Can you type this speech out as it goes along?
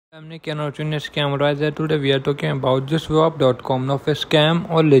I'm Nick and our Scamadviser. Today we are talking about Gysuaop.com. Now, if a scam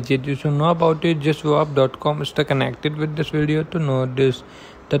or legit, you should know about it. Gysuaop.com. Stay connected with this video to know this.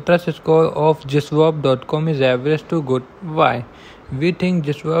 The trust score of Gysuaop.com is average to good. Why? We think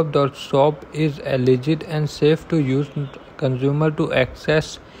Gysuaop.Shop is a legit and safe to use consumer to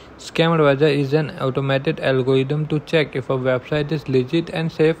access. Scamadviser is an automated algorithm to check if a website is legit and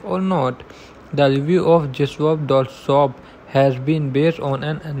safe or not. The review of Gysuaop.Shop has been based on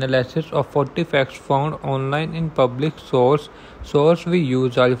an analysis of 40 facts found online in public source. We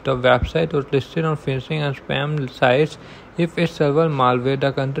use are if the website was listed on phishing and spam sites, if its server malware,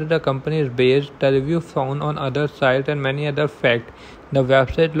 the country the company is based, the review found on other sites, and many other facts. The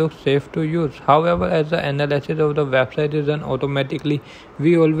website looks safe to use. However, as the analysis of the website is done automatically,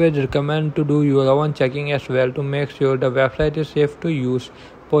 we always recommend to do your own checking as well to make sure the website is safe to use.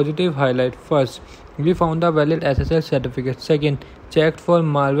 Positive highlight: first, we found a valid SSL certificate. Second, checked for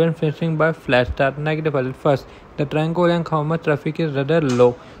malware and phishing by flash start. Negative highlight: first, the rank how much traffic is rather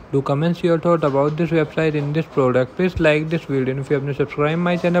low. Do comment your thought about this website in this product. Please like this video, and if you have not subscribed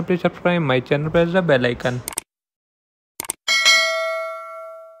my channel, please subscribe my channel. Press the bell icon.